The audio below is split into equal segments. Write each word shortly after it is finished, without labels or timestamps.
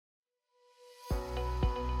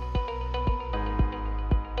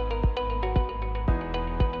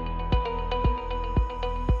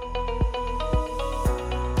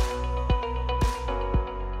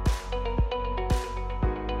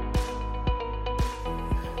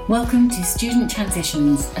Welcome to Student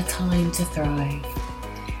Transitions, a time to thrive.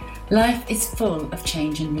 Life is full of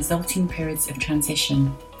change and resulting periods of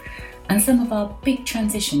transition. And some of our big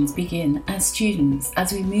transitions begin as students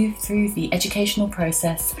as we move through the educational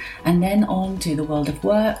process and then on to the world of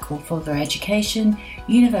work or further education,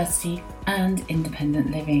 university and independent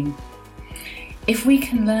living. If we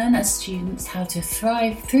can learn as students how to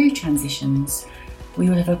thrive through transitions, we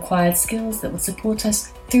will have acquired skills that will support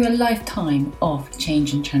us through a lifetime of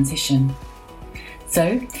change and transition.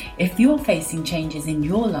 So, if you're facing changes in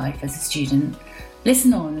your life as a student,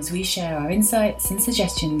 listen on as we share our insights and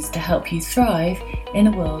suggestions to help you thrive in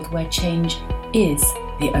a world where change is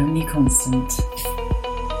the only constant.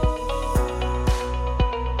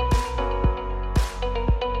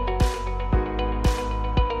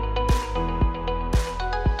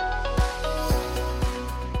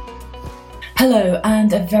 Hello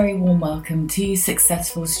and a very warm welcome to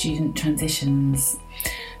Successful Student Transitions.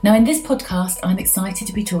 Now in this podcast I'm excited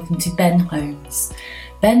to be talking to Ben Holmes.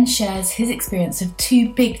 Ben shares his experience of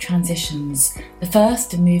two big transitions. The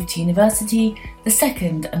first, a move to university, the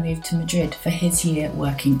second, a move to Madrid for his year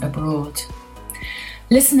working abroad.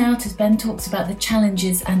 Listen out as Ben talks about the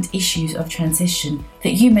challenges and issues of transition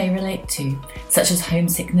that you may relate to, such as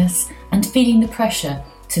homesickness and feeling the pressure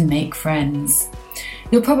to make friends.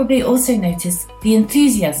 You'll probably also notice the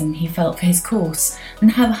enthusiasm he felt for his course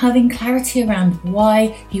and how having clarity around why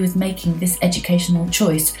he was making this educational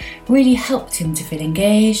choice really helped him to feel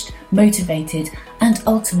engaged, motivated and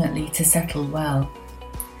ultimately to settle well.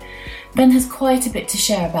 Ben has quite a bit to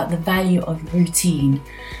share about the value of routine.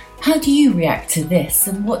 How do you react to this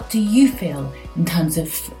and what do you feel in terms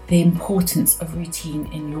of the importance of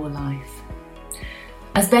routine in your life?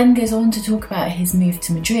 As Ben goes on to talk about his move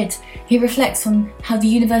to Madrid, he reflects on how the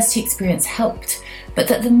university experience helped, but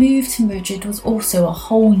that the move to Madrid was also a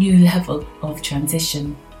whole new level of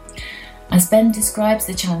transition. As Ben describes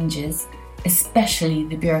the challenges, especially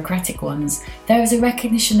the bureaucratic ones, there is a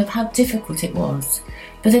recognition of how difficult it was,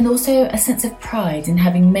 but then also a sense of pride in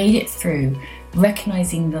having made it through,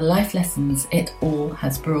 recognising the life lessons it all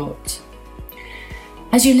has brought.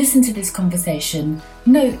 As you listen to this conversation,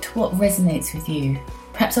 note what resonates with you.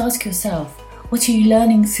 Perhaps ask yourself, what are you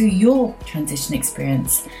learning through your transition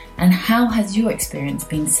experience and how has your experience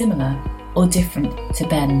been similar or different to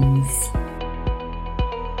Ben's?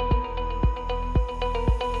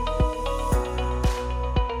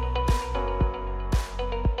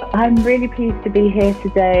 I'm really pleased to be here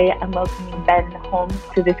today and welcoming Ben Holmes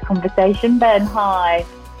to this conversation. Ben, hi.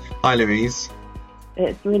 Hi, Louise.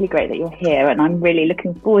 It's really great that you're here and I'm really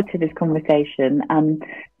looking forward to this conversation.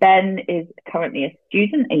 Ben is currently a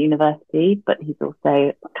student at university, but he's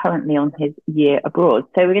also currently on his year abroad.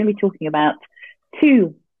 So we're going to be talking about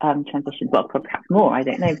two transitions, well, perhaps more, I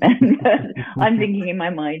don't know, Ben. I'm thinking in my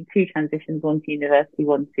mind, two transitions, one to university,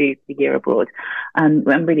 one to the year abroad. I'm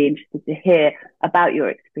really interested to hear about your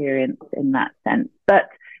experience in that sense. But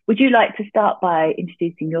would you like to start by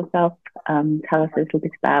introducing yourself? Tell us a little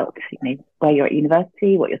bit about where you're at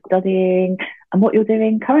university, what you're studying, and what you're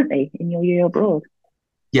doing currently in your year abroad.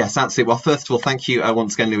 Yes, absolutely. Well, first of all, thank you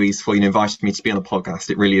once again, Louise, for inviting me to be on the podcast.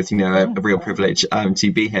 It really is, a real privilege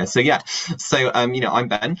to be here. I'm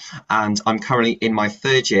Ben, and I'm currently in my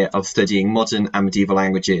third year of studying modern and medieval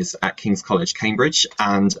languages at King's College, Cambridge.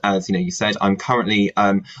 And as you said, I'm currently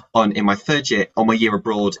in my third year on my year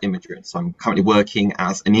abroad in Madrid. So I'm currently working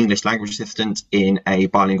as an English language assistant in a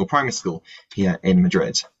bilingual primary school here in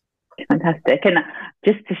Madrid. Fantastic. And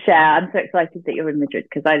just to share, I'm so excited that you're in Madrid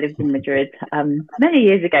because I lived in Madrid many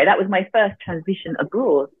years ago. That was my first transition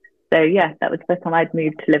abroad. So yeah, that was the first time I'd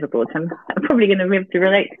moved to live abroad. So I'm probably going to be able to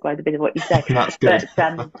relate to quite a bit of what you say. That's good.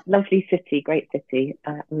 But lovely city, great city.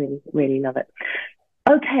 Really, really love it.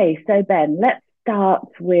 Okay, so Ben, let's start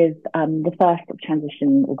with the first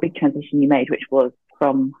transition or big transition you made, which was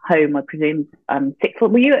from home, I presume, sixth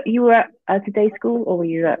form. You were at a day school or were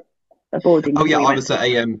you at a boarding? Oh yeah, I was at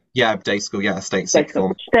a day school, a state sixth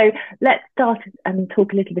form. So let's start and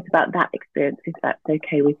talk a little bit about that experience, if that's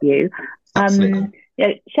okay with you. Absolutely.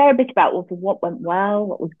 Share a bit about also what went well,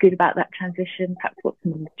 what was good about that transition, perhaps what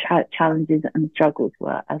some of the challenges and struggles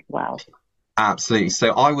were as well. Absolutely.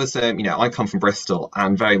 So I was, I come from Bristol,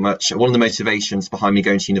 and very much one of the motivations behind me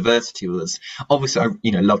going to university was obviously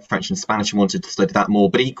I, loved French and Spanish and wanted to study that more,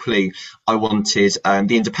 but equally I wanted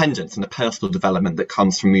the independence and the personal development that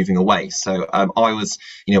comes from moving away. So I was,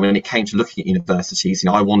 when it came to looking at universities,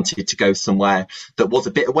 I wanted to go somewhere that was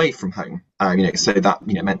a bit away from home. So that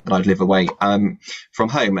meant that I'd live away from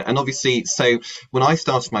home. And obviously, so when I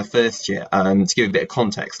started my first year, to give a bit of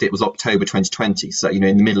context, it was October 2020. So in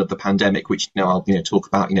the middle of the pandemic, which I'll talk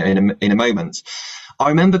about in a moment. I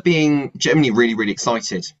remember being genuinely really, really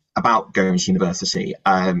excited about going to university.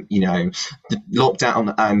 The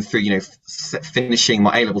lockdown through, finishing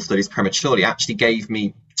my A-level studies prematurely actually gave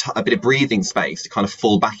me a bit of breathing space to kind of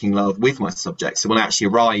fall back in love with my subject. So when I actually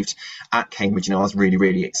arrived at Cambridge, I was really,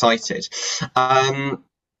 really excited.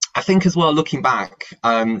 I think as well, looking back,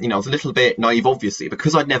 I was a little bit naive, obviously,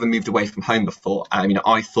 because I'd never moved away from home before.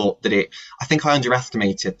 I thought that I think I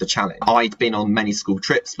underestimated the challenge. I'd been on many school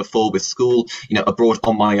trips before with school, abroad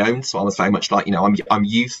on my own. So I was very much like, I'm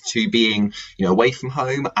used to being, away from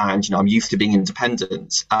home, and, I'm used to being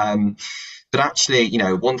independent. But actually,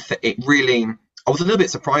 one thing, I was a little bit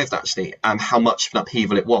surprised actually, how much of an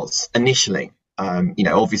upheaval it was initially.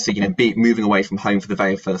 Obviously, moving away from home for the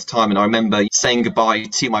very first time. And I remember saying goodbye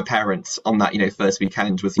to my parents on that, first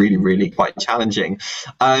weekend was really, really quite challenging.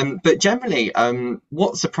 But generally,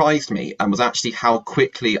 what surprised me was actually how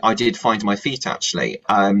quickly I did find my feet, actually.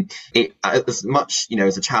 It, as much,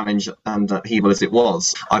 as a challenge and upheaval as it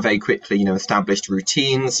was, I very quickly, established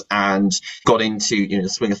routines and got into, the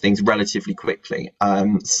swing of things relatively quickly.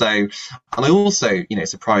 And I also,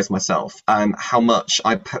 surprised myself how much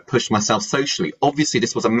I pushed myself socially. Obviously,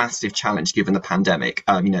 this was a massive challenge given the pandemic.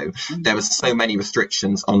 There was so many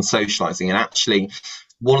restrictions on socialising, and actually,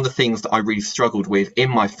 one of the things that I really struggled with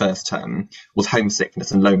in my first term was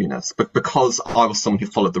homesickness and loneliness. But because I was someone who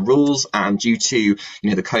followed the rules, and due to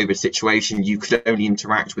the COVID situation, you could only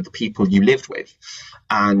interact with the people you lived with.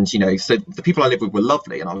 And, so the people I lived with were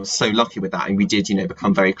lovely, and I was so lucky with that. And we did,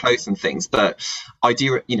 become very close and things. But I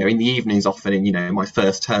do, in the evenings often in, my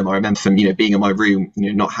first term, I remember from, being in my room,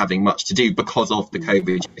 not having much to do because of the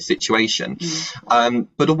COVID situation.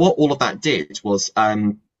 But what all of that did was,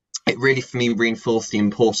 it really, for me, reinforced the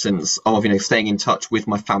importance of, staying in touch with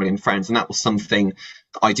my family and friends. And that was something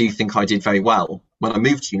that I do think I did very well when I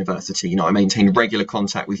moved to university. I maintained regular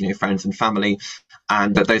contact with, friends and family,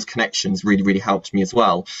 and that those connections really, really helped me as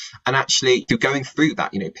well. And actually, you're going through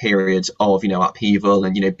that, period of, upheaval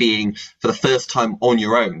and, being for the first time on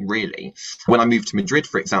your own, really. When I moved to Madrid,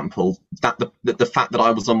 for example, that the fact that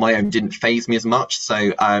I was on my own didn't faze me as much. So,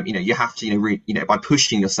 you have to, by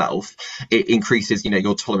pushing yourself, it increases,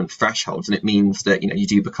 your tolerance thresholds, and it means that, you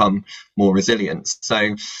do become more resilient.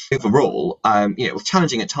 So overall, it was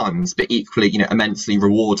challenging at times, but equally, immensely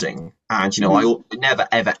rewarding. And, I never,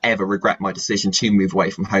 ever, ever regret my decision to move away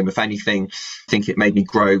from home. If anything, I think it made me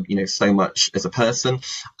grow, so much as a person,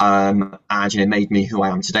 and, made me who I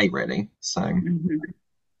am today, really. So.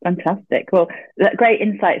 Fantastic. Well, great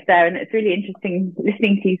insights there. And it's really interesting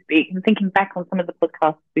listening to you speak and thinking back on some of the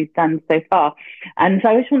podcasts we've done so far. And so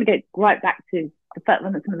I just want to get right back to some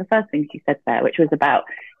of the first things you said there, which was about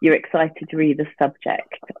you're excited to read the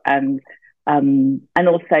subject, and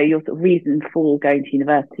also your sort of reason for going to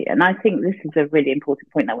university. And I think this is a really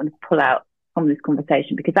important point that I want to pull out from this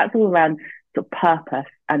conversation, because that's all around sort of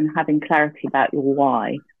purpose and having clarity about your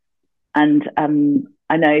why. And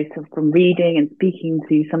I know sort of from reading and speaking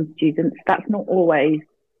to some students, that's not always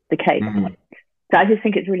the case. So I just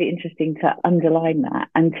think it's really interesting to underline that,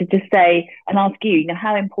 and to just say and ask you,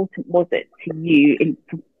 how important was it to you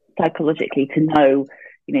psychologically to know,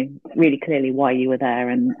 really clearly why you were there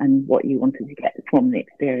and what you wanted to get from the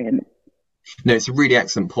experience? No, it's a really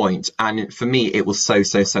excellent point. And for me, it was so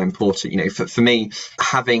important. For me,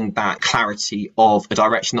 having that clarity of a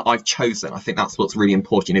direction that I've chosen, I think that's what's really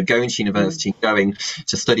important. Going to university, going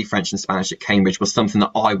to study French and Spanish at Cambridge was something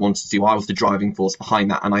that I wanted to do. I was the driving force behind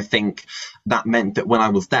that. And I think that meant that when I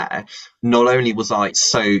was there, not only was I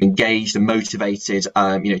so engaged and motivated,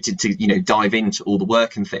 to dive into all the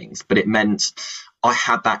work and things, but it meant I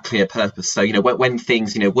had that clear purpose. So, when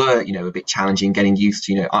things, were, a bit challenging getting used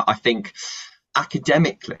to, I think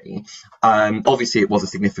academically, obviously it was a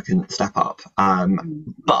significant step up.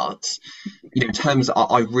 But, in terms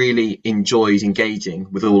of, I really enjoyed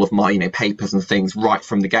engaging with all of my, papers and things right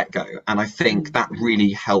from the get-go. And I think that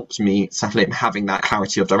really helped me settle in, having that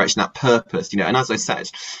clarity of direction, that purpose, and as I said,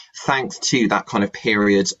 thanks to that kind of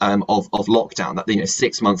period of lockdown, that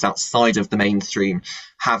 6 months outside of the mainstream,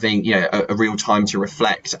 having a real time to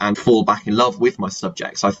reflect and fall back in love with my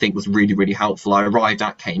subjects, I think was really, really helpful. I arrived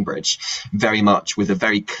at Cambridge very much with a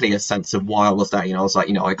very clear sense of why I was there. I was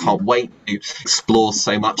like, I can't wait to explore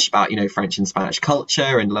so much about French and Spanish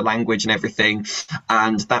culture and the language and everything.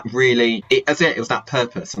 And that really, it was that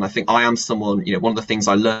purpose. And I think I am someone, one of the things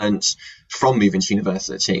I learned from moving to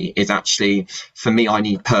university is actually, for me, I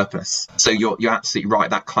need purpose. So you're absolutely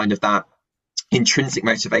right. That intrinsic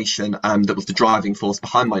motivation that was the driving force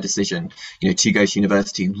behind my decision, to go to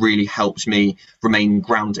university really helped me remain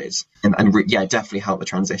grounded and definitely helped the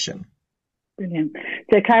transition. Brilliant.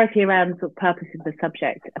 So clarity around sort of purpose of the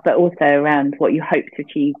subject, but also around what you hope to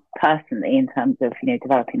achieve personally in terms of,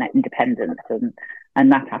 developing that independence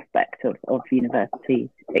and that aspect of university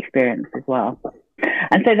experience as well.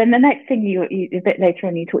 And so then the next thing you a bit later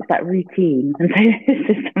on, you talked about routine. And so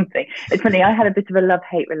this is something, it's funny, I had a bit of a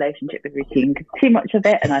love-hate relationship with routine, because too much of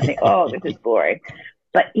it, and I think, oh, this is boring.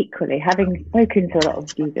 But equally, having spoken to a lot of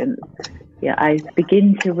students, I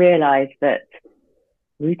begin to realise that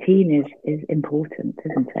routine is important,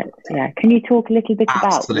 isn't it? Yeah. Can you talk a little bit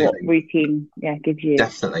Absolutely. about what routine gives you?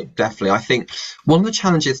 Definitely. I think one of the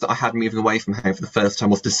challenges that I had moving away from home for the first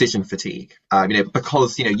time was decision fatigue.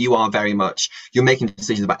 Because you are very much, you're making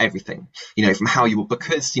decisions about everything. From how you,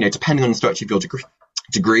 because depending on the structure of your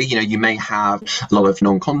degree, you may have a lot of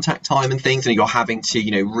non-contact time and things, and you're having to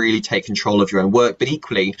really take control of your own work, but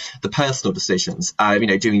equally the personal decisions,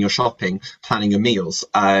 doing your shopping, planning your meals,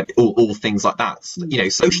 all things like that,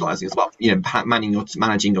 socializing as well,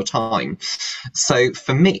 managing your time. So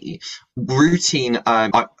for me, routine,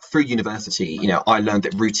 through university, I learned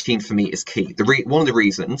that routine for me is key. One of the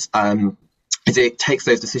reasons is it takes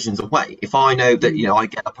those decisions away. If I know that I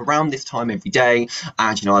get up around this time every day,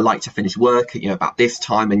 and I like to finish work about this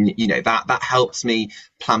time, and that helps me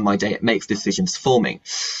plan my day. It makes decisions for me.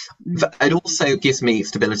 It also gives me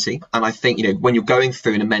stability, and I think when you're going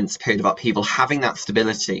through an immense period of upheaval, having that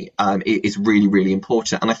stability is really, really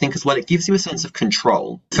important. And I think as well, it gives you a sense of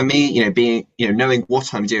control. For me, being knowing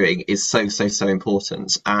what I'm doing is so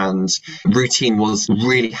important. And routine was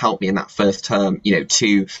really helped me in that first term,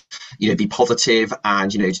 to be positive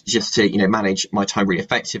and just to manage my time really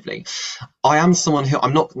effectively. I am someone who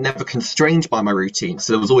I'm never constrained by my routine,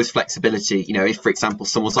 so there was always flexibility. If, for example,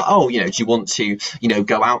 someone's like, oh, do you want to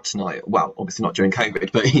go out tonight? Well, obviously not during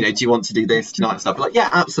COVID, but do you want to do this tonight and stuff? Like, yeah,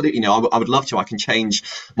 absolutely. I would love to. I can change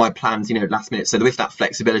my plans last minute, so with that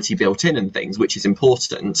flexibility built in and things, which is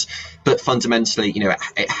important. But fundamentally,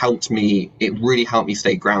 it really helped me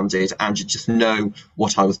stay grounded and just know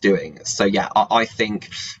what I was doing. So yeah, I think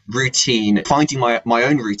routine, finding my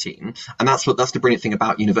own routine, and that's the brilliant thing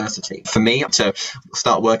about university for me. To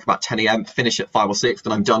start work about 10 a.m, finish at 5 or 6,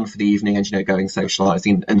 then I'm done for the evening, and going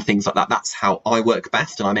socializing and things like that. That's how I work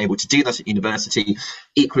best, and I'm able to do that at university.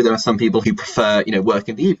 Equally, there are some people who prefer work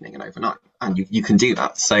in the evening and overnight, and you can do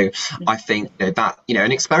that. So I think that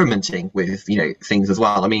and experimenting with things as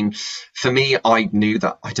well. I mean, for me, I knew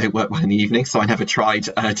that I don't work well in the evening, so I never tried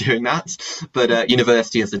doing that. But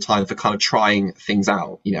university is the time for kind of trying things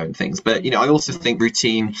out, and things. But I also think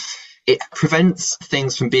routine, it prevents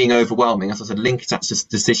things from being overwhelming. As I said, linked to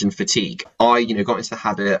decision fatigue. I, got into the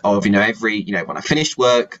habit of, every, when I finished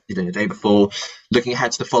work, the day before, looking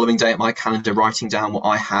ahead to the following day at my calendar, writing down what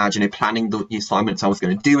I had, planning the assignments I was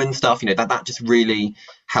going to do and stuff. That just really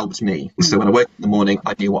helped me. So when I woke up in the morning,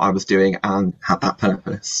 I knew what I was doing and had that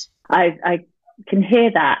purpose. I can hear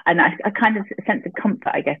that, and I kind of a sense of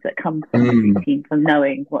comfort, I guess, that comes from routine, from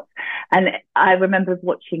knowing what. And I remember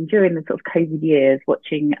watching during the sort of COVID years,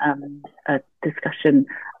 watching a discussion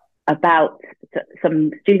about some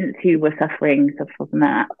students who were suffering from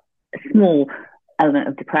that small element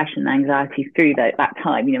of depression, anxiety through that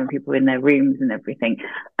time. When people were in their rooms and everything,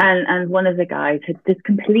 and one of the guys had just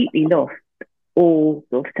completely lost all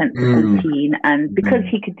sort of sense of routine, and because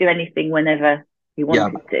he could do anything whenever he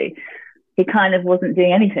wanted to, he kind of wasn't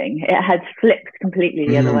doing anything. It had flipped completely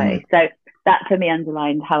the other way. So that for me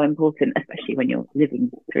underlined how important, especially when you're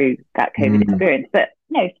living through that COVID experience, but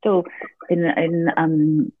still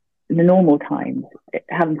in the normal times,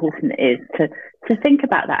 how important it is to think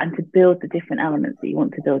about that and to build the different elements that you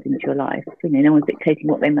want to build into your life. No one's dictating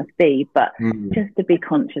what they must be, but just to be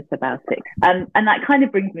conscious about it. And that kind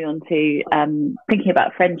of brings me on to thinking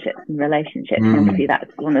about friendships and relationships. Obviously,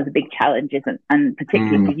 that's one of the big challenges, and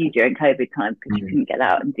particularly for you during COVID times, because you couldn't get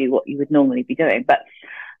out and do what you would normally be doing. But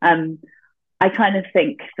I kind of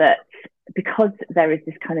think that because there is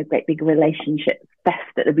this kind of great big relationship fest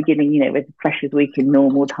at the beginning, with the Freshers Week in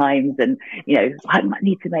normal times, and I might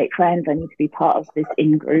need to make friends, I need to be part of this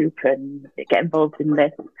in-group and get involved in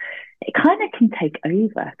this. It kind of can take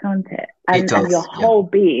over, can't it? And your whole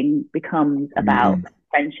being becomes about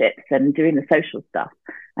friendships and doing the social stuff,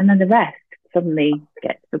 and then the rest suddenly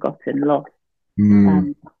gets forgotten, lost,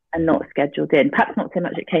 and not scheduled in. Perhaps not so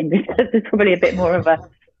much at Cambridge. There's probably a bit more of a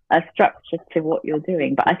structure to what you're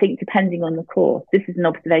doing, but I think depending on the course, this is an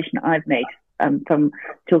observation I've made from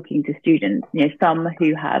talking to students. Some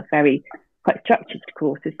who have quite structured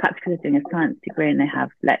courses, perhaps because they're doing a science degree and they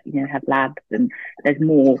have labs and there's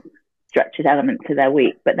more structured element to their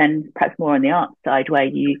week, but then perhaps more on the arts side where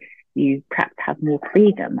you perhaps have more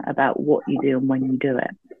freedom about what you do and when you do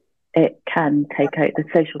it. it can take over, the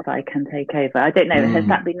social side can take over. I don't know, has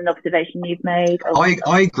that been an observation you've made?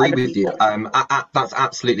 I agree with you. That's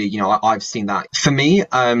absolutely, I've seen that. For me,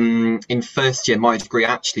 in first year, my degree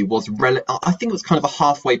actually was, I think it was kind of a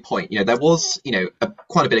halfway point. There was,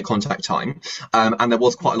 quite a bit of contact time, and there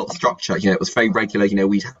was quite a lot of structure. It was very regular.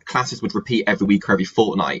 Classes would repeat every week or every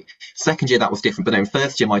fortnight. Second year, that was different. But in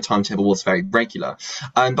first year, my timetable was very regular.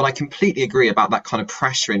 But I completely agree about that kind of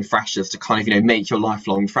pressure in freshers to kind of, make your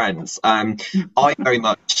lifelong friends. I very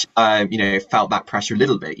much, felt that pressure a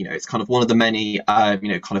little bit. It's kind of one of the many,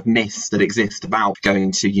 kind of myths that exist about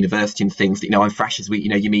going to university and things that, on Freshers Week,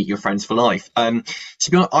 you meet your friends for life.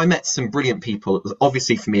 To be honest, I met some brilliant people.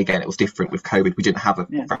 Obviously, for me, again, it was different with COVID. We didn't have a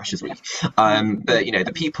Freshers Week. But,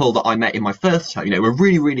 the people that I met in my first term, were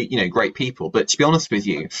really, really, great people. But to be honest with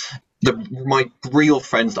you, my real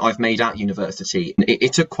friends that I've made at university,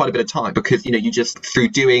 it took quite a bit of time because, you just through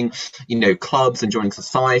doing, clubs and joining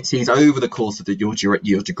societies over the course of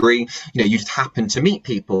your degree, you just happen to meet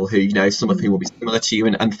people who, some of whom will be similar to you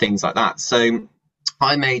and things like that. So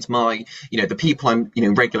I made my, the people I'm,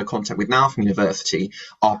 in regular contact with now from university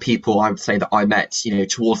are people I would say that I met,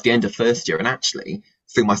 towards the end of first year and actually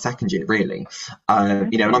through my second year, really.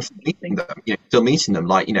 And I'm still meeting them,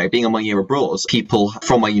 like, being on my year abroad, people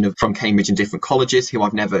from from Cambridge and different colleges who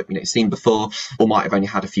I've never, seen before, or might have only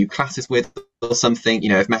had a few classes with or something,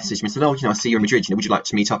 have messaged me and said, oh, I see you're in Madrid, would you like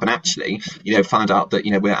to meet up? And actually, found out that,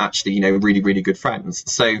 we're actually, really, really good friends.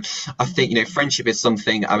 So I think, friendship is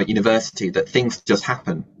something at university that things just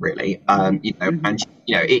happen, really. And,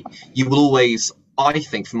 you will always, I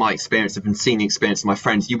think from my experience, I've been seeing the experience of my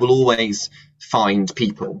friends, you will always find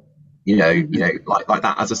people, like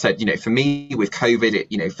that. As I said, for me with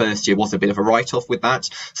COVID, first year was a bit of a write-off with that.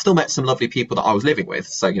 Still met some lovely people that I was living with.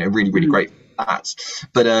 So, really, really great for that.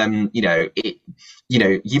 But,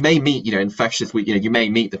 you may meet, in Freshers Week, you may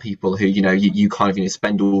meet the people who, you kind of,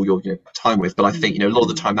 spend all your time with. But I think, a lot of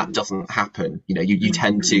the time that doesn't happen. You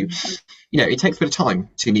tend to, it takes a bit of time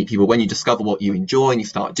to meet people. When you discover what you enjoy and you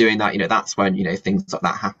start doing that, that's when, things like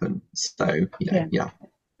that happen. So, yeah.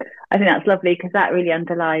 I think that's lovely because that really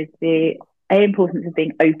underlies the importance of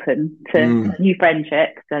being open to new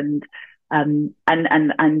friendships and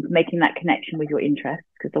making that connection with your interests,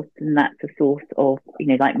 because often that's a source of,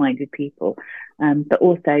 like-minded people. But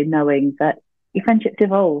also knowing that your friendships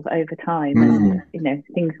evolve over time and,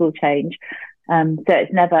 things will change. So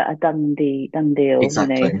it's never a done deal,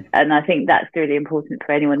 Exactly. And I think that's really important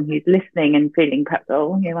for anyone who's listening and feeling perhaps,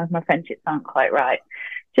 my friendships aren't quite right.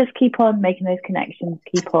 Just keep on making those connections,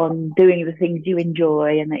 keep on doing the things you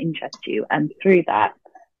enjoy and that interest you. And through that,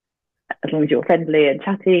 as long as you're friendly and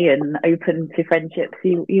chatty and open to friendships,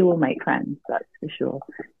 you will make friends, that's for sure.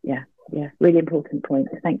 Yeah, really important point.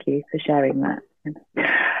 Thank you for sharing that.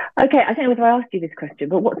 Okay, I don't know whether I asked you this question,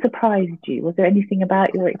 but what surprised you? Was there anything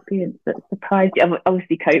about your experience that surprised you?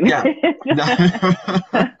 Obviously COVID. Yeah.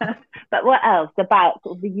 No. But what else about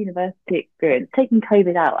sort of the university experience? Taking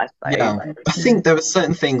COVID out, I suppose. Yeah, I think there were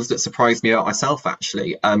certain things that surprised me about myself,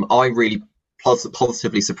 actually. I really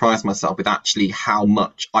positively surprised myself with actually how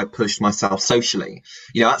much I pushed myself socially.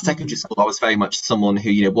 At secondary school, I was very much someone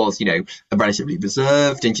who, was, relatively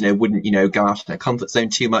reserved and, wouldn't, go out of their comfort zone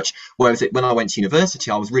too much. Whereas when I went to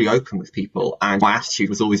university, I was really open with people. And my attitude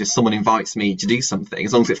was always, if someone invites me to do something,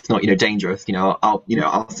 as long as it's not, dangerous,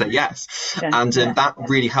 I'll say yes. Yeah. And that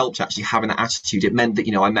really helped, actually, having that attitude. It meant that,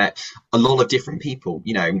 I met a lot of different people,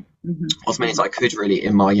 as many as I could really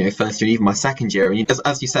in my first year and even my second year. And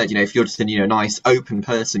as you said, if you're just a nice open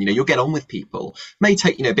person, you'll get on with people. It may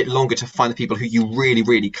take a bit longer to find the people who you really,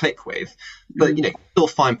 really click with, but you'll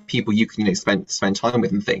find people you can spend time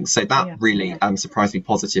with and things. So that really surprised me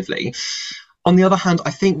positively. On the other hand,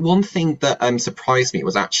 I think one thing that surprised me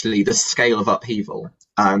was actually the scale of upheaval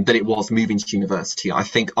that it was moving to university. I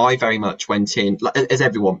think I very much went in, as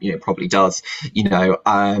everyone probably does. You're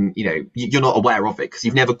not aware of it because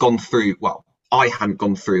you've never gone through. Well, I hadn't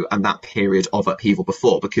gone through that period of upheaval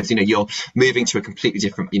before because you're moving to a completely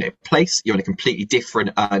different place. You're in a completely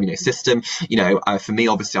different system. For me,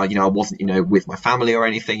 obviously, I wasn't with my family or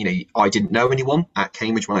anything. I didn't know anyone at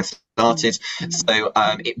Cambridge when I started. So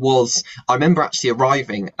it was. I remember actually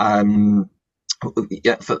arriving. On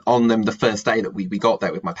the first day that we got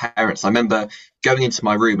there with my parents, I remember going into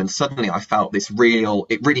my room and suddenly I felt this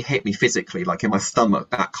it really hit me physically, like in my stomach,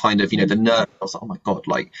 that kind of, the nerve. I was like, oh my God,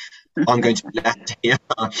 like I'm going to be left here,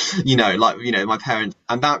 my parents.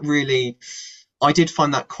 And that really, I did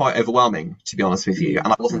find that quite overwhelming, to be honest with you. And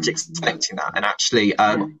I wasn't expecting that. And actually,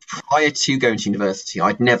 prior to going to university,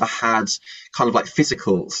 I'd never had kind of like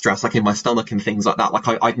physical stress, like in my stomach and things like that. Like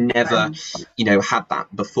I'd never, had that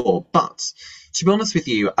before. But To be honest with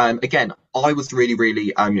you, again, I was really,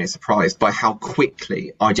 really, surprised by how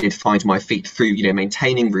quickly I did find my feet through,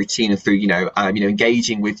 maintaining routine and through,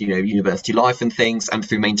 engaging with, university life and things, and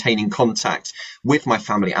through maintaining contact with my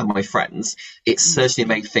family and my friends. It certainly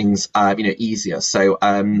made things, easier. So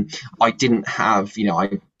I didn't have,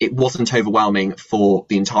 it wasn't overwhelming for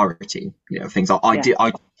the entirety, things. I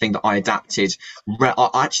think that I adapted.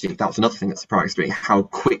 Actually, that was another thing that surprised me, how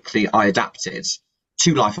quickly I adapted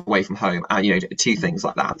to life away from home, and to things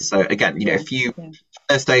like that. So again, a few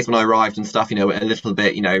first days when I arrived and stuff, a little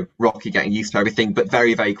bit, rocky, getting used to everything, but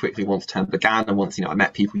very, very quickly, once term began and once I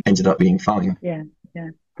met people, ended up being fine. Yeah,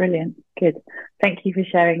 brilliant, good. Thank you for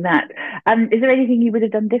sharing that. Is there anything you would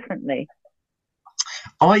have done differently?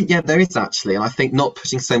 There is actually, and I think not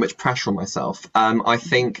putting so much pressure on myself. I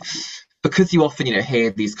think, because you often,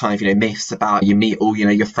 hear these kind of, myths about you meet all,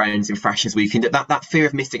 your friends in Freshers Weekend, that fear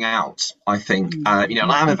of missing out, I think, and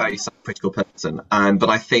I am a very self-critical person, but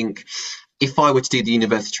I think if I were to do the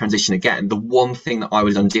university transition again, the one thing that I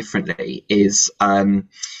would have done differently is,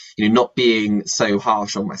 not being so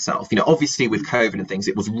harsh on myself. Obviously with COVID and things,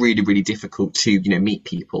 it was really, really difficult to, meet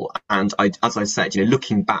people. And as I said,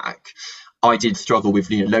 looking back, I did struggle with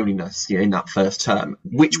loneliness in that first term,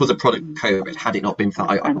 which was a product of COVID. Had it not been for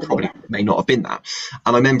that, I probably may not have been that.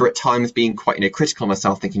 And I remember at times being quite critical of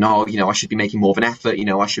myself, thinking, I should be making more of an effort,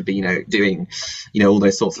 I should be doing all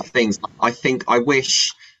those sorts of things. I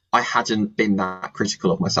wish I hadn't been that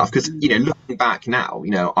critical of myself, because looking back now,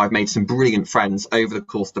 I've made some brilliant friends over the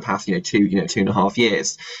course of the past 2.5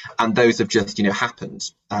 years, and those have just happened.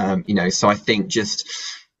 So I think just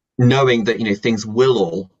knowing that things will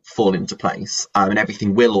all fall into place, and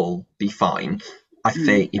everything will all be fine, I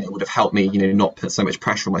think it would have helped me not put so much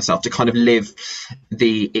pressure on myself to kind of live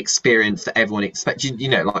the experience that everyone expects, like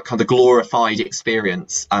kind of the glorified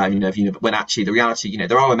experience, when actually the reality,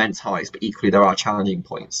 there are immense highs, but equally there are challenging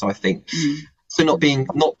points. So I think so not being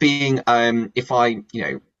if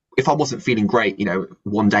I wasn't feeling great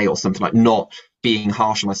one day or something, like not being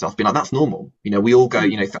harsh on myself, being like, that's normal. We all go,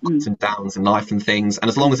 for ups and downs in life and things. And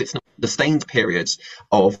as long as it's not the sustained periods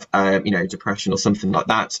of, depression or something like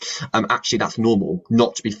that, actually that's normal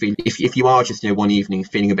not to be feeling. If you are just, one evening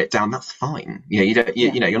feeling a bit down, that's fine.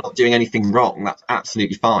 You're not doing anything wrong. That's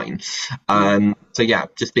absolutely fine. So yeah,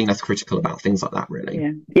 just being less critical about things like that,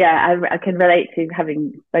 really. Yeah, I can relate to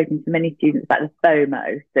having spoken to many students about the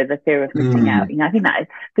FOMO, so the fear of missing out. I think that is,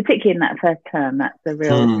 particularly in that first term, that's a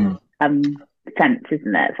real sense,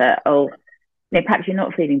 isn't it? That perhaps you're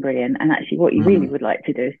not feeling brilliant, and actually what you really would like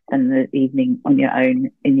to do is spend the evening on your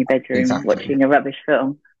own in your bedroom watching a rubbish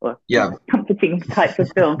film or comforting type of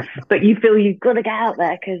film, but you feel you've got to get out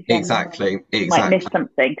there because you might miss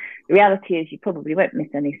something. The reality is you probably won't miss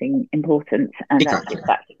anything important, and if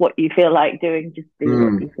that's what you feel like doing, just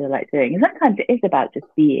do what you feel like doing. And sometimes it is about just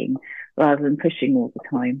being rather than pushing all the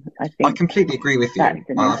time. I completely agree with you.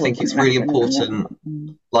 I think it's really important,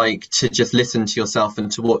 to just listen to yourself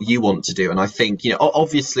and to what you want to do. And I think,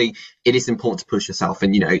 obviously it is important to push yourself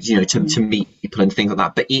and, to meet people and things like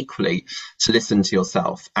that, but equally to listen to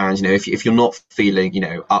yourself. And, if you're not feeling,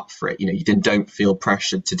 up for it, you then don't feel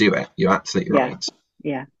pressured to do it. You're absolutely right.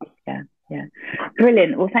 Yeah.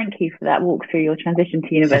 Brilliant. Well, thank you for that walk through your transition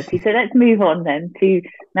to university. So let's move on then to,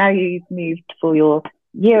 now you've moved for your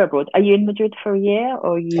year abroad. Are you in Madrid for a year,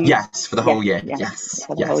 or are you? Yes, for the whole year. Yes,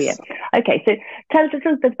 for the whole year. Okay, so tell us a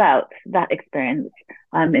little bit about that experience,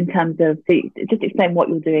 in terms of just explain what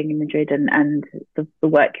you're doing in Madrid and the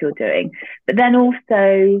work you're doing, but then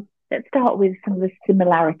also let's start with some of the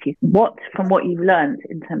similarities. What, from what you've learned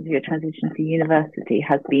in terms of your transition to university,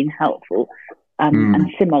 has been helpful and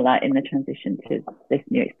similar in the transition to this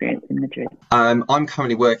new experience in Madrid? I'm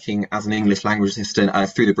currently working as an English language assistant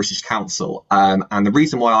through the British Council, and the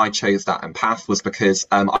reason why I chose that path was because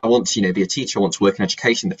I want to be a teacher. I want to work in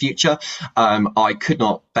education in the future. I could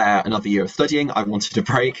not bear another year of studying. I wanted a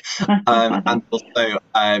break, and also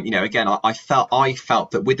again, I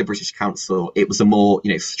felt that with the British Council it was a more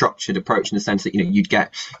structured approach, in the sense that you'd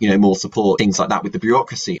get more support, things like that, with the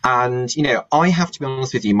bureaucracy. And I have to be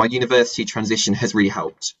honest with you, my university transition has really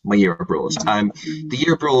helped my year abroad. The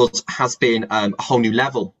year abroad has been a whole new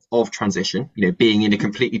level of transition, being in a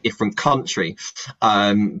completely different country.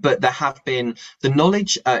 But there have been the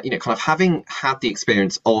knowledge, kind of having had the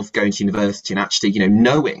experience of going to university and actually,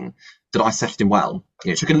 knowing that I settled in well.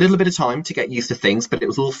 It took a little bit of time to get used to things, but it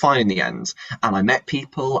was all fine in the end. And I met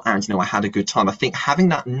people and, I had a good time. I think having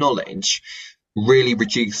that knowledge really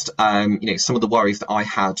reduced some of the worries that I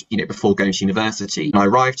had before going to university. When I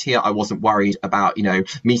arrived here, I wasn't worried about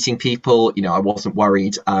meeting people. I wasn't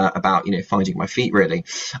worried about finding my feet really.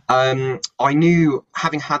 I knew,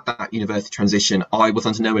 having had that university transition, I was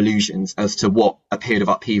under no illusions as to what a period of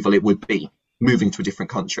upheaval it would be moving to a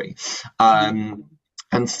different country.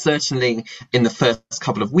 And certainly in the first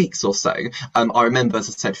couple of weeks or so, I remember, as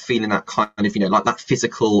I said, feeling that kind of, like that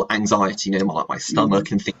physical anxiety, my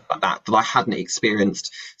stomach and things like that I hadn't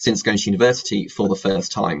experienced since going to university for the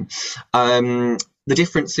first time. The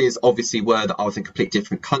differences obviously were that I was in a completely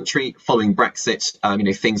different country following Brexit.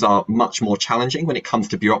 Things are much more challenging when it comes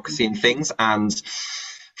to bureaucracy and things, and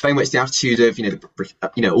very much the attitude of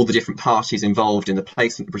all the different parties involved in the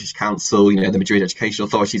placement, the British Council, the Madrid Education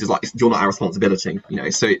Authorities, is like, you're not our responsibility.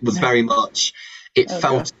 So it was very much, it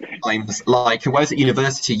felt at times like, and whereas at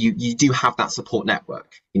university you do have that support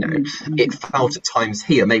network. It felt at times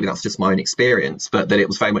here, maybe that's just my own experience, but that it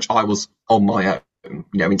was very much I was on my own.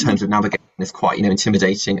 In terms of navigating this quite,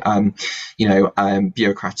 intimidating,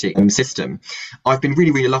 bureaucratic system. I've been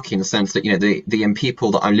really, really lucky in the sense that, the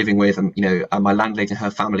people that I'm living with and, my landlady and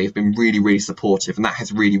her family have been really, really supportive, and that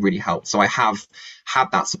has really, really helped. So I have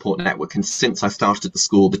had that support network, and since I started at the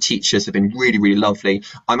school, the teachers have been really, really lovely.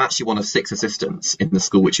 I'm actually one of 6 assistants in the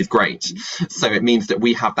school, which is great. So it means that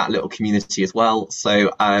we have that little community as well.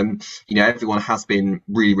 So, everyone has been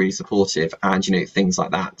really, really supportive and, things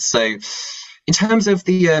like that. So, in terms of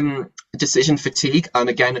the decision fatigue,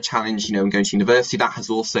 again, a challenge, in going to university, that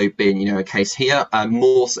has also been, a case here,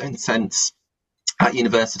 more so in the sense at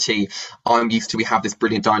university, we have this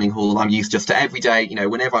brilliant dining hall, and I'm used just to every day,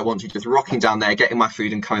 whenever I want to, just rocking down there, getting my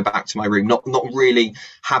food and coming back to my room, not really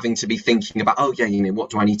having to be thinking about,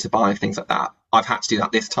 what do I need to buy, things like that. I've had to do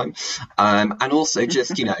that this time. And also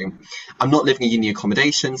just, I'm not living in uni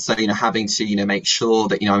accommodation. So, having to, make sure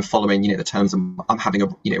that, I'm following, the terms of, I'm having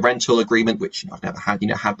a, rental agreement, which I've never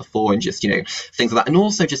had before, and just, things like that. And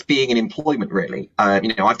also just being in employment, really.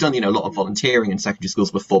 I've done, a lot of volunteering in secondary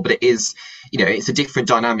schools before, but it is, it's a different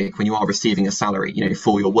dynamic when you are receiving a salary,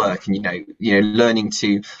 for your work, and, learning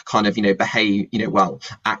to kind of, behave,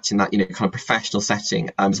 act in that, kind of professional setting,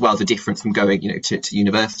 as well as a difference from going, to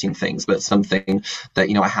university and things, but something that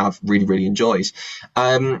I have really, really enjoyed.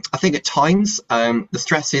 I think at times the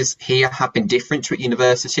stresses here have been different to at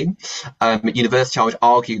university. At university, I would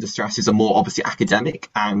argue the stresses are more obviously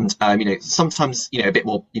academic and sometimes a bit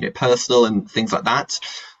more personal and things like that.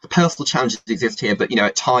 The personal challenges exist here, but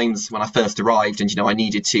at times when I first arrived and I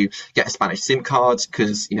needed to get a Spanish SIM card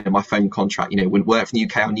because my phone contract wouldn't work from the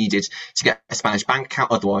UK, I needed to get a Spanish bank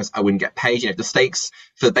account, otherwise I wouldn't get paid. The stakes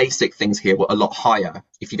for the basic things here were a lot higher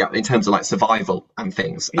if you get in terms of like survival and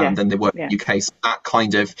things than they were in the UK. So that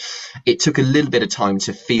kind of, it took a little bit of time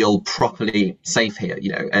to feel properly safe here.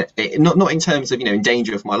 Not in terms of in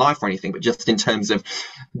danger of my life or anything, but just in terms of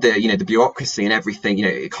the the bureaucracy and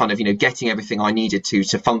everything. Kind of getting everything I needed to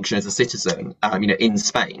function as a citizen, in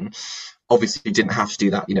Spain. Obviously didn't have to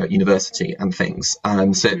do that, at university and things.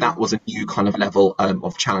 So that was a new kind of level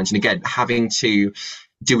of challenge. And again, having to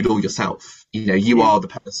do it all yourself. You are the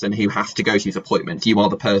person who has to go to these appointments. You are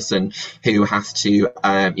the person who has to,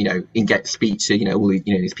 speak to, all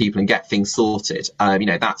these people and get things sorted.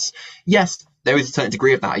 That's, yes, there is a certain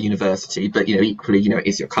degree of that at university, but equally, it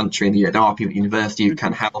is your country, and there are people at university who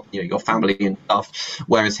can help, your family and stuff.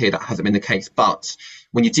 Whereas here, that hasn't been the case. But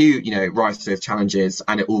when you do, rise to those challenges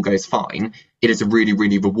and it all goes fine, it is a really,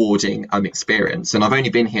 really rewarding experience. And I've only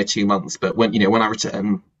been here 2 months, but when I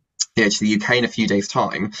return to the UK in a few days'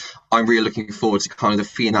 time, I'm really looking forward to kind of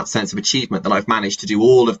feeling that sense of achievement that I've managed to do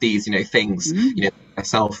all of these, things,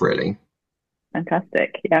 myself, really.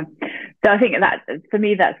 Fantastic. Yeah. So I think that for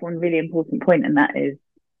me, that's one really important point, and that is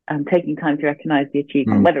taking time to recognise the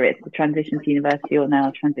achievement, whether it's the transition to university or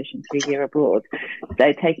now transition to a year abroad.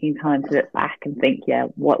 So taking time to look back and think,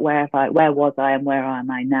 where was I and where am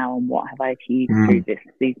I now, and what have I achieved through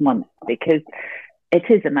these months? Because it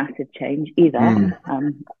is a massive change.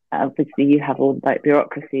 Obviously, you have all that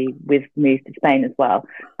bureaucracy with move to Spain as well.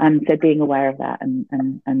 So being aware of that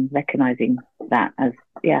and recognising that as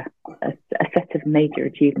a set of major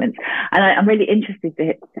achievements. And I'm really interested to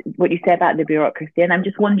hear what you say about the bureaucracy. And I'm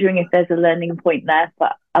just wondering if there's a learning point there for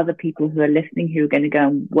other people who are listening who are going to go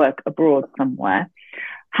and work abroad somewhere.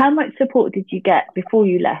 How much support did you get before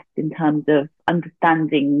you left in terms of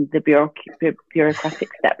understanding the bureaucratic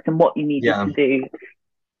steps and what you needed to do?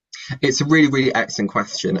 It's a really, really excellent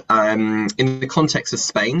question. In the context of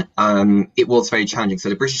Spain, it was very challenging. So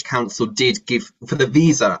the British Council did give for the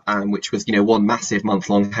visa, which was, one massive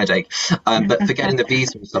month-long headache. But for getting the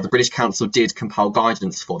visa, the British Council did compile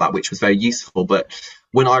guidance for that, which was very useful. But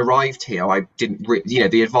when I arrived here, I didn't,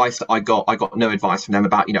 the advice that I got no advice from them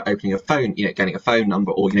about, opening a phone, getting a phone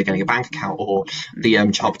number, or, getting a bank account, or the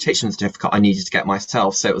child protection certificate I needed to get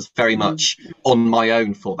myself. So it was very much on my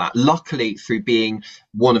own for that. Luckily, through being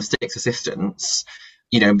one of 6 assistants,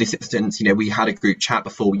 the assistants, we had a group chat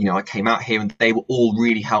before, I came out here, and they were all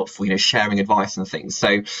really helpful, sharing advice and things.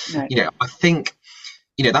 So, I think,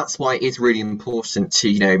 that's why it's really important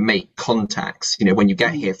to, make contacts, when you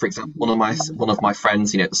get here. For example, one of my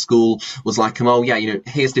friends, at the school was like, oh yeah,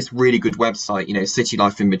 here's this really good website, City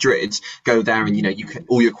Life in Madrid, go there and, you can,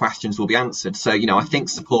 all your questions will be answered. So, I think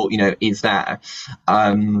support, is there.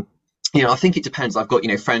 I think it depends. I've got,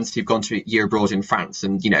 friends who've gone to a year abroad in France,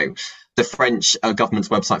 and, the French government's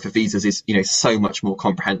website for visas is, so much more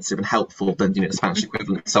comprehensive and helpful than, the Spanish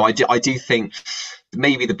equivalent. So I do think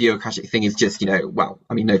maybe the bureaucratic thing is just,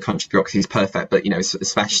 no country bureaucracy is perfect, but,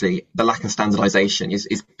 especially the lack of standardization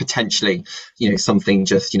is potentially, something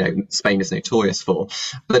just, Spain is notorious for.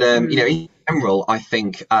 But, in general, I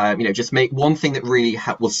think, just make one thing that really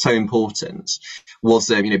was so important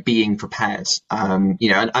was, being prepared. And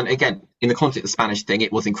again, in the context of the Spanish thing,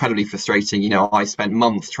 it was incredibly frustrating. I spent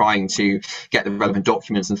months trying to get the relevant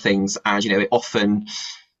documents and things, and, it often,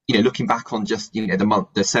 looking back on just,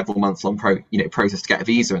 the several months long process to get a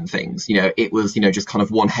visa and things, it was, just kind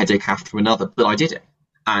of one headache after another, but I did it.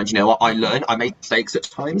 And, I learned, I made mistakes at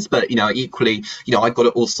times, but, equally, I got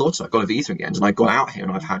it all sorted. I got a visa in the end, and I got out here,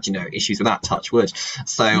 and I've had, issues with that, touch wood.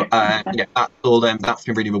 So, that's all, that's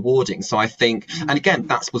been really rewarding. So I think, and again,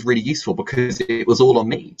 that was really useful because it was all on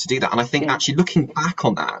me to do that. And I think actually looking back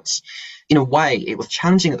on that, in a way, it was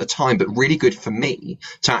challenging at the time, but really good for me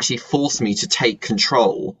to actually force me to take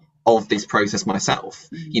control of this process myself.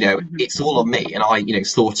 It's all on me, and I,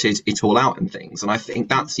 sorted it all out and things. And I think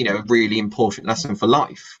that's, a really important lesson for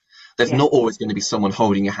life. There's not always going to be someone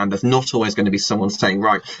holding your hand. There's not always going to be someone saying,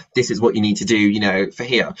 right, this is what you need to do, for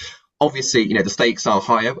here. Obviously, the stakes are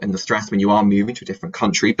higher and the stress when you are moving to a different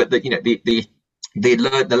country, but the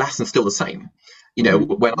lesson's still the same.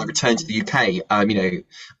 When I returned to the UK,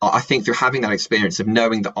 I think through having that experience of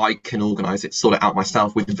knowing that I can organise it, sort it out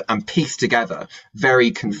myself and piece together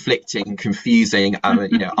very conflicting, confusing,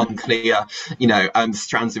 unclear,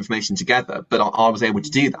 strands of information together. But I was able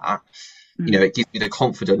to do that. It gives me the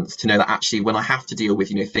confidence to know that actually when I have to deal with,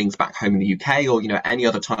 things back home in the UK or, any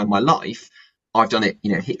other time in my life, I've done it,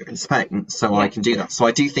 here in Spain, so I can do that. So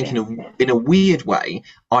I do think in a weird way,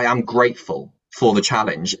 I am grateful for the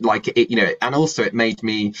challenge, like it, and also it made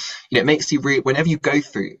me, it makes you whenever you go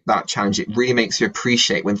through that challenge, it really makes you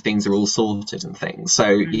appreciate when things are all sorted and things. So,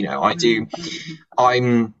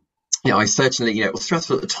 I certainly, it was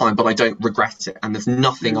stressful at the time, but I don't regret it. And there's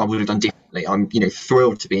nothing I would have done differently. I'm,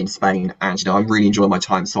 thrilled to be in Spain, and, I'm really enjoying my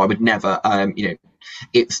time. So I would never,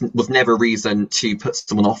 it was never a reason to put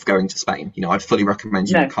someone off going to Spain. I'd fully recommend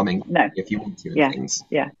you coming if you want to. And things.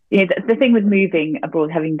 Yeah. The thing with moving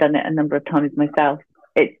abroad, having done it a number of times myself,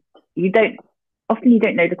 you don't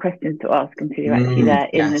know the questions to ask until you're actually there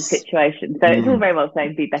in the situation. So it's all very well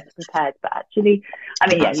saying be better prepared, but actually,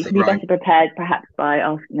 you can be better prepared perhaps by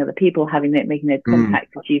asking other people, making those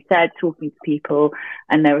contacts, as you said, talking to people,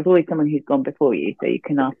 and there is always someone who's gone before you, so you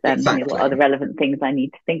can ask them, what are the relevant things I need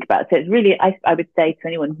to think about. So it's really, I would say to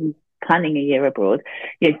anyone who's planning a year abroad,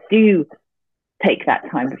 do take that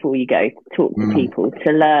time before you go to talk to people,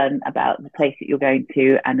 to learn about the place that you're going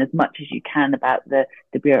to, and as much as you can about the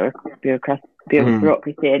bureaucracy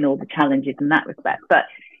and all the challenges in that respect. But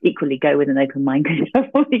equally, go with an open mind, because you're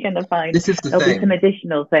probably going to find there'll be some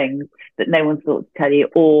additional things that no one's thought to tell you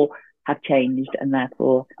or have changed, and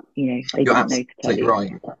therefore, they didn't know to tell you.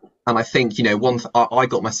 Right. And I think, I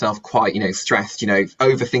got myself quite, stressed,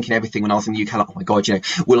 overthinking everything when I was in the UK. Like, oh my God,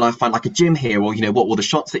 will I find like a gym here? Or, what will the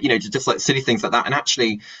shops that, just like silly things like that. And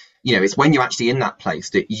actually, it's when you're actually in that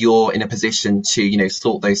place that you're in a position to,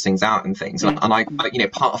 sort those things out and things. And I,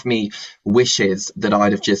 part of me wishes that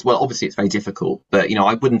I'd have just, well, obviously it's very difficult, but,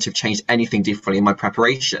 I wouldn't have changed anything differently in my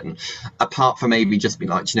preparation, apart from maybe just be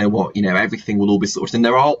like, everything will all be sorted. And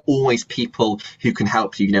there are always people who can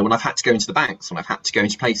help you. When I've had to go into the banks, when I've had to go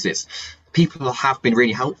into places, people have been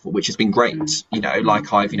really helpful, which has been great.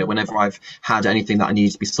 Like I've, whenever I've had anything that I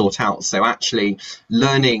needed to be sorted out. So actually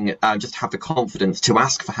learning, just have the confidence to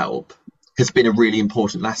ask for help has been a really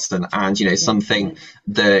important lesson, and, something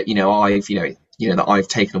that, that I've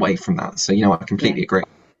taken away from that. So, I completely agree.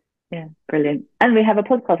 Yeah, brilliant. And we have a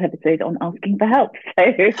podcast episode on asking for help. So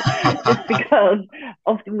just because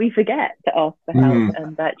often we forget to ask for help,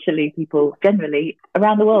 and actually people generally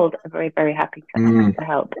around the world are very, very happy to ask for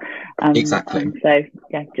help. Exactly. So,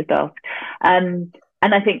 just ask.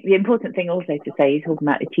 And I think the important thing also to say, you're talking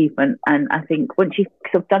about achievement. And I think once you've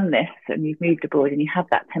sort of done this and you've moved abroad and you have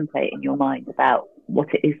that template in your mind about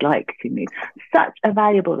what it is like to move, such a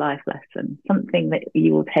valuable life lesson, something that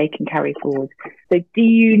you will take and carry forward. So do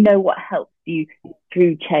you know what helps you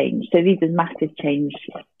through change? So these are massive change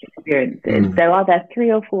experiences. So are there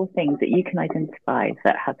 3 or 4 things that you can identify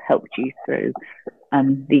that have helped you through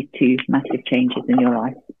these 2 massive changes in your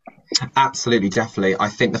life? Absolutely, definitely. I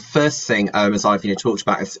think the first thing, as I've talked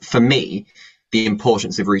about, is for me the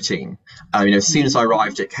importance of routine. As soon as I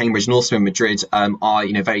arrived at Cambridge and also in Madrid,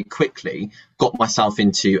 I very quickly got myself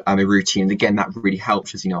into a routine. And again, that really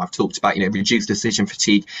helped, as I've talked about, reduce decision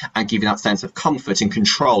fatigue and giving that sense of comfort and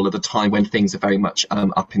control at the time when things are very much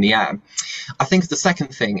up in the air. I think the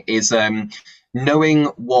second thing is knowing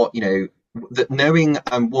what knowing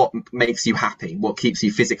what makes you happy, what keeps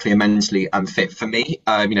you physically and mentally fit. For me,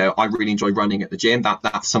 I really enjoy running at the gym.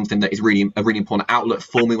 That's something that is really a really important outlet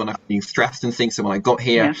for me when I'm feeling stressed and things. So when I got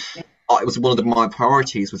here, it was one of my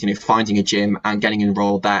priorities was finding a gym and getting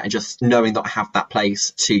enrolled there, and just knowing that I have that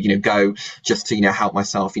place to go just to help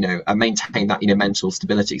myself and maintain that mental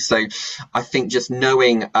stability. So I think just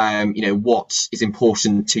knowing what is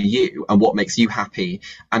important to you and what makes you happy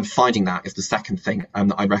and finding that is the second thing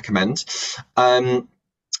that I recommend.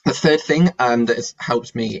 The third thing that has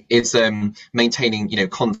helped me is maintaining,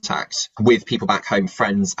 contact with people back home,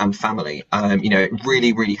 friends and family. It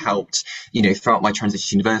really, really helped, throughout my transition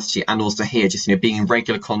to university, and also here, just, being in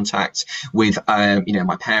regular contact with,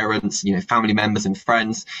 my parents, family members and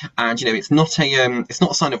friends. And, it's not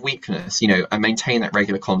a sign of weakness, and maintain that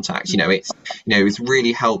regular contact. It's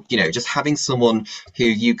really helped, just having someone who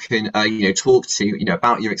you can, talk to,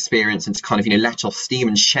 about your experience and to kind of, let off steam,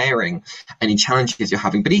 and sharing any challenges you're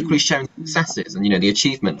having, but equally sharing successes and the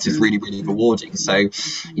achievements is really, really rewarding. So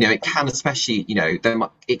it can, especially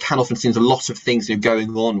it can often seem a lot of things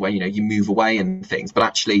going on when you move away and things, but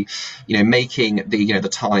actually making the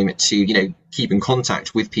time to keep in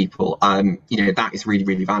contact with people, that is really,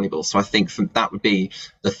 really valuable. So I think that would be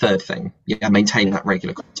the third thing, maintaining that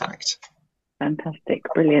regular contact. Fantastic,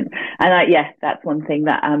 brilliant. And that's one thing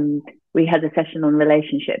that we had a session on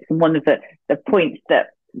relationships, and one of the points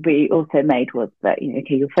that we also made was that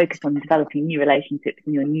you'll focus on developing new relationships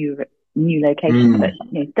in your new location, but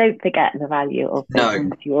don't forget the value of those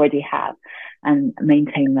ones you already have, and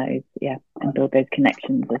maintain those, and build those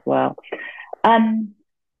connections as well.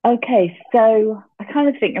 Okay, so I kind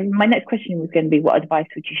of think my next question was going to be, what advice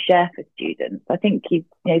would you share for students? I think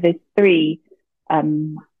there's 3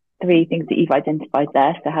 things that you've identified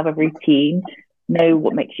there. So have a routine, know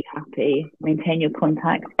what makes you happy, maintain your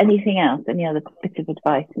contacts. Anything else? Any other bit of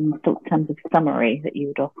advice in terms of summary that you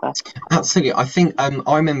would offer? Absolutely. I think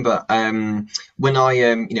I remember when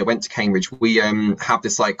I went to Cambridge, we have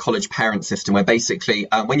this college parent system where basically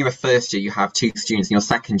when you're a first year, you have 2 students in your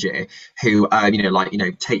second year who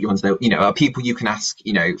take you under are people you can ask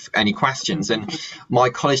any questions. And my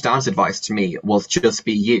college dad's advice to me was just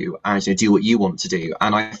be you and do what you want to do.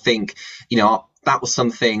 And I think that was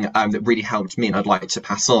something that really helped me, and I'd like to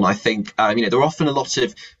pass on. I think there are often a lot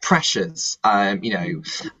of pressures,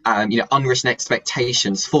 unwritten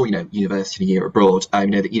expectations for university, year abroad.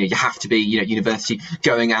 That you have to be university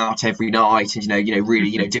going out every night, and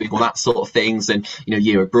really doing all that sort of things, and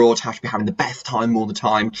year abroad have to be having the best time all the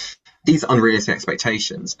time. These are unrealistic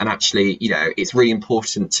expectations, and actually it's really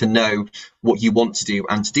important to know what you want to do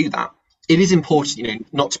and to do that. It is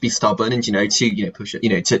important, not to be stubborn and, to, push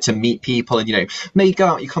it, to meet people and, maybe go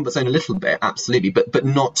out your comfort zone a little bit, absolutely, but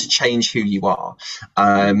not to change who you are.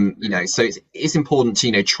 So it's important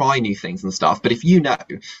to, try new things and stuff. But if you know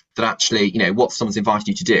that actually, what someone's invited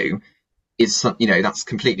you to do is, that's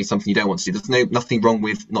completely something you don't want to do. There's nothing wrong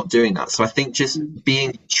with not doing that. So I think just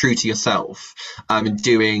being true to yourself, and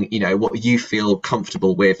doing, what you feel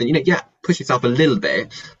comfortable with, and, push yourself a little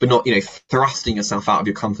bit, but not, thrusting yourself out of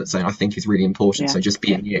your comfort zone, I think is really important. So just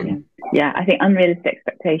being you. Yeah, I think unrealistic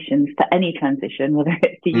expectations for any transition, whether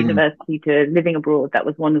it's to university, to living abroad, that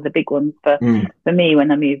was one of the big ones for me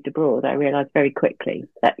when I moved abroad. I realised very quickly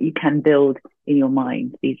that you can build in your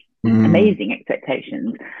mind these amazing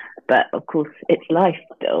expectations. But of course, it's life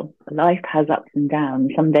still. Life has ups and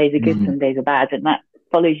downs. Some days are good, some days are bad, and that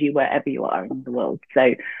follows you wherever you are in the world.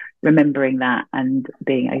 So remembering that and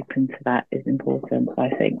being open to that is important, I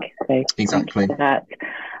think. So exactly. Thank you for that.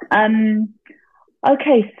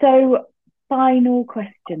 Okay, so final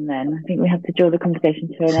question then. I think we have to draw the conversation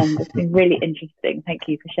to an end. It's been really interesting. Thank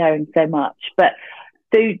you for sharing so much. But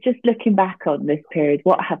so just looking back on this period,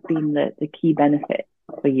 what have been the key benefits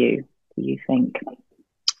for you, do you think?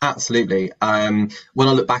 Absolutely. When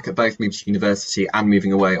I look back at both moving to university and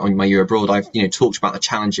moving away on my year abroad, I've talked about the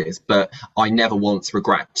challenges, but I never once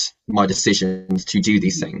regret my decisions to do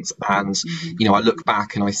these things. And I look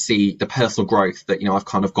back and I see the personal growth that I've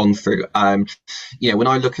kind of gone through. When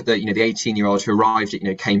I look at the 18-year-old who arrived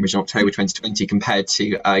at Cambridge in October 2020 compared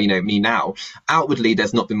to me now, outwardly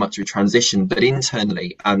there's not been much of a transition, but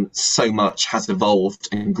internally so much has evolved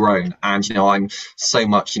and grown, and I'm so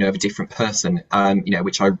much of a different person,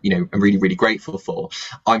 which I am really, really grateful for.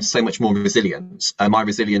 I'm so much more resilient. My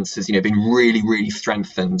resilience has been really, really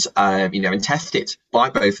strengthened and tested by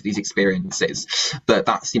both of these experiences, but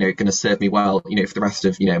that's going to serve me well for the rest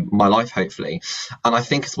of my life, hopefully. And I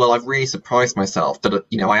think as well, I've really surprised myself that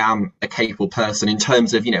I am a capable person in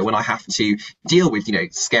terms of when I have to deal with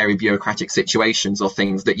scary bureaucratic situations or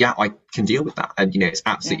things that I can deal with that, and it's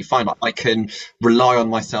absolutely fine. I can rely on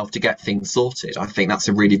myself to get things sorted. I think that's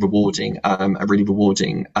a really rewarding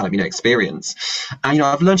experience. And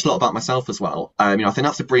I've learned a lot about myself as well. I think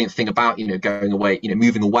that's a brilliant thing about going away,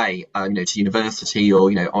 moving away to university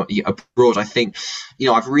or abroad. I think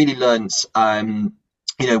I've really learned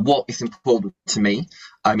what is important to me,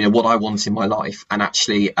 what I want in my life, and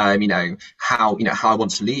actually how I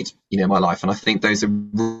want to lead my life. And I think those are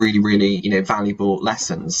really, really valuable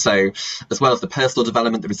lessons. So as well as the personal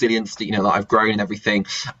development, the resilience that that I've grown and everything,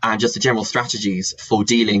 and just the general strategies for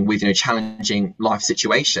dealing with challenging life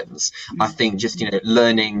situations, I think just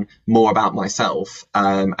learning more about myself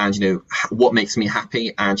and what makes me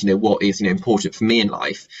happy and what is important for me in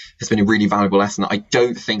life has been a really valuable lesson that I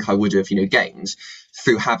don't think I would have gained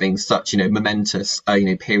through having such momentous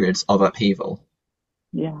periods of upheaval.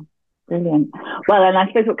 Yeah, brilliant. Well, and I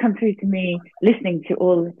suppose what comes through to me listening to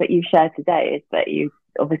all that you've shared today is that you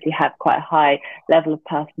obviously have quite a high level of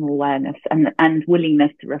personal awareness and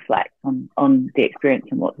willingness to reflect on the experience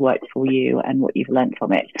and what's worked for you and what you've learned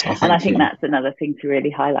from it. And I think that's another thing to really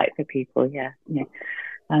highlight for people.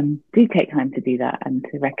 Do take time to do that and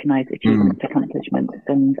to recognise achievements, accomplishments,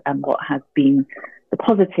 and what has been the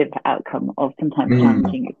positive outcome of sometimes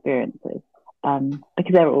challenging experiences,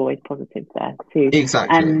 because there are always positives there too.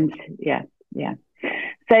 Exactly. And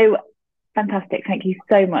so fantastic. Thank you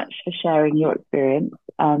so much for sharing your experience.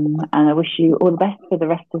 And I wish you all the best for the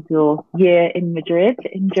rest of your year in Madrid.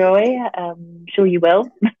 Enjoy. I'm sure you will.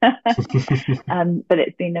 But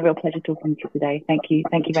it's been a real pleasure talking to you today. Thank you.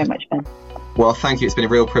 Thank you very much, Ben. Well, thank you. It's been a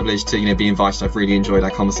real privilege to be invited. I've really enjoyed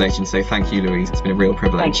our conversation. So thank you, Louise. It's been a real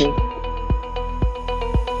privilege. Thank you.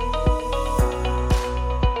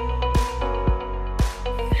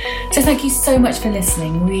 So thank you so much for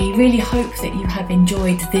listening. We really hope that you have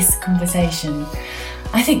enjoyed this conversation.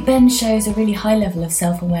 I think Ben shows a really high level of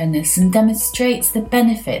self-awareness and demonstrates the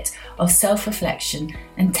benefit of self-reflection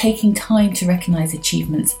and taking time to recognise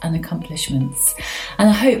achievements and accomplishments. And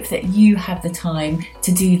I hope that you have the time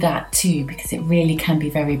to do that too, because it really can be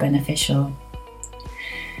very beneficial.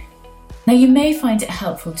 Now, you may find it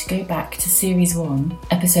helpful to go back to Series 1,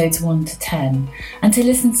 Episodes 1 to 10, and to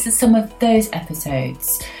listen to some of those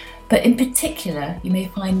episodes. But in particular, you may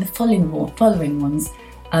find the following ones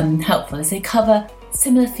helpful, as they cover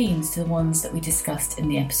similar themes to the ones that we discussed in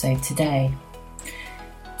the episode today.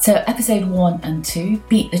 So Episode 1 and 2,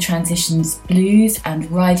 Beat the Transitions Blues and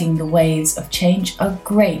Riding the Waves of Change, are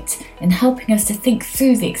great in helping us to think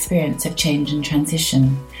through the experience of change and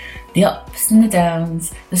transition, the ups and the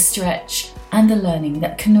downs, the stretch and the learning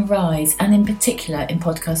that can arise, and in particular in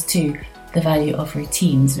Podcast 2, the value of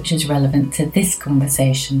routines, which is relevant to this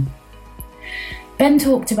conversation. Ben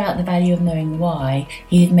talked about the value of knowing why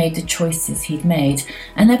he had made the choices he'd made,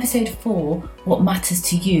 and Episode 4, What Matters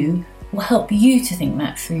to You, will help you to think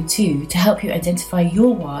that through too, to help you identify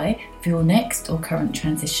your why for your next or current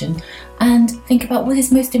transition and think about what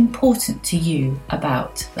is most important to you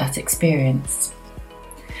about that experience.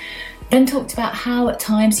 Ben talked about how at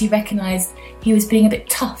times he recognised he was being a bit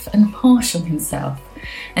tough and harsh on himself.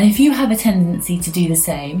 And if you have a tendency to do the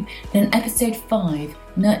same, then Episode 5,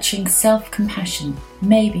 Nurturing Self-Compassion,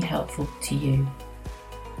 may be helpful to you.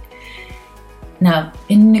 Now,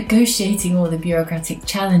 in negotiating all the bureaucratic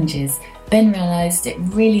challenges, Ben realised it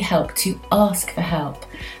really helped to ask for help,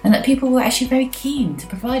 and that people were actually very keen to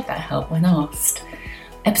provide that help when asked.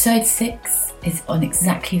 Episode 6 is on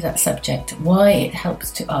exactly that subject, why it helps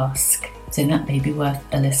to ask, so that may be worth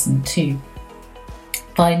a listen too.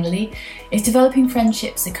 Finally, if developing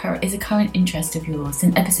friendships is a current interest of yours,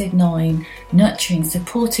 then Episode 9, Nurturing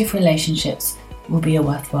Supportive Relationships, will be a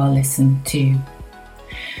worthwhile listen too.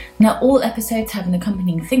 Now, all episodes have an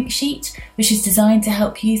accompanying think sheet, which is designed to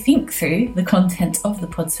help you think through the content of the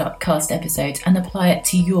podcast episode and apply it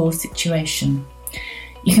to your situation.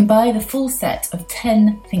 You can buy the full set of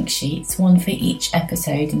 10 think sheets, one for each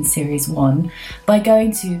episode in series 1, by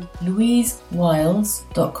going to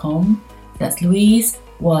louisewiles.com. That's Louise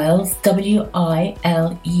Wiles,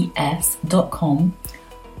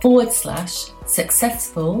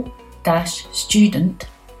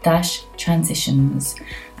 wiles.com/successful-student-transitions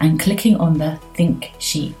and clicking on the Think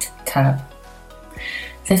Sheet tab.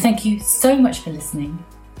 So thank you so much for listening.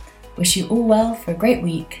 Wish you all well for a great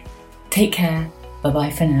week. Take care.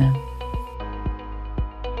 Bye-bye for now.